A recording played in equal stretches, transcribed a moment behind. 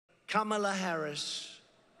Kamala Harris.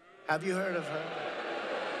 Have you heard of her?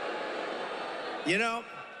 You know,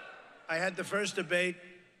 I had the first debate,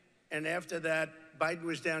 and after that, Biden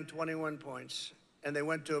was down 21 points. And they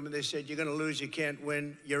went to him and they said, "You're going to lose, you can't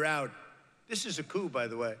win, you're out." This is a coup, by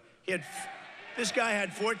the way. This guy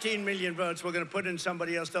had 14 million votes. We're going to put in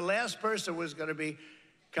somebody else. The last person was going to be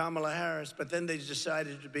Kamala Harris, but then they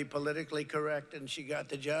decided to be politically correct, and she got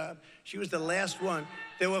the job. She was the last one.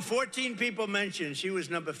 There were 14 people mentioned. She was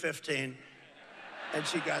number 15, and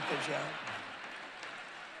she got the job.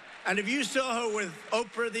 And if you saw her with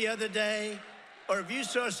Oprah the other day, or if you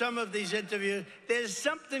saw some of these interviews, there's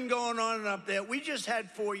something going on up there. We just had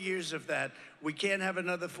 4 years of that. We can't have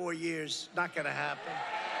another 4 years. Not going to happen.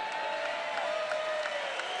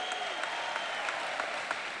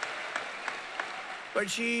 But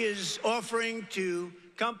she is offering to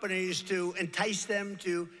companies to entice them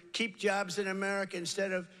to keep jobs in America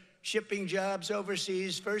instead of shipping jobs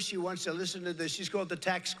overseas. First, she wants to listen to this. She's called the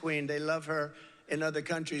tax queen. They love her in other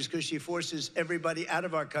countries because she forces everybody out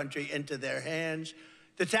of our country into their hands.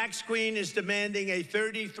 The tax queen is demanding a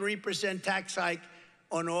 33% tax hike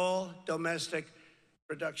on all domestic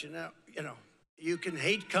production. Now, you know, you can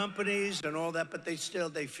hate companies and all that, but they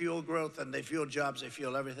fuel growth and they fuel jobs, they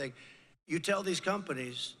fuel everything. You tell these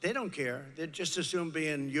companies, they don't care. They just assume be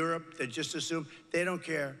in Europe. They just assume they don't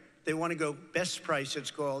care. They want to go best price,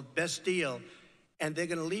 it's called, best deal. And they're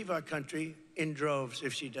going to leave our country in droves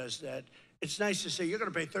if she does that. It's nice to say, you're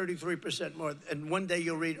going to pay 33% more. And one day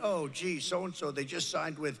you'll read, oh, gee, so-and-so, they just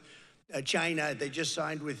signed with China. They just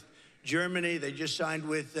signed with Germany. They just signed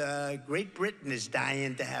with Great Britain is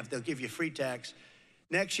dying to have. They'll give you free tax.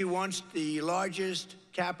 Next, she wants the largest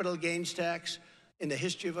capital gains tax in the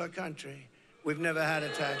history of our country. We've never had a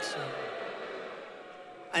tax.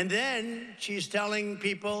 And then she's telling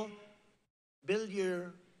people, build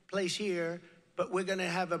your place here, but we're going to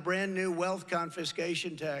have a brand new wealth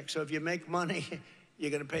confiscation tax. So if you make money,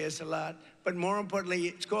 you're going to pay us a lot. But more importantly,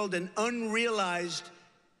 it's called an unrealized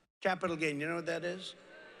capital gain. You know what that is?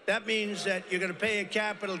 That means that you're going to pay a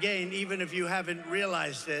capital gain even if you haven't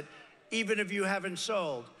realized it, even if you haven't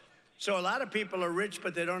sold. So a lot of people are rich,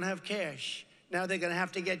 but they don't have cash. Now they're going to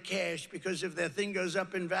have to get cash because if their thing goes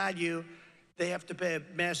up in value, they have to pay a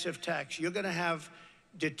massive tax. You're going to have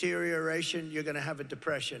deterioration. You're going to have a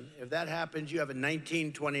depression. If that happens, you have a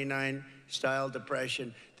 1929-style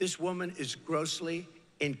depression. This woman is grossly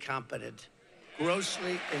incompetent.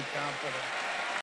 Grossly incompetent.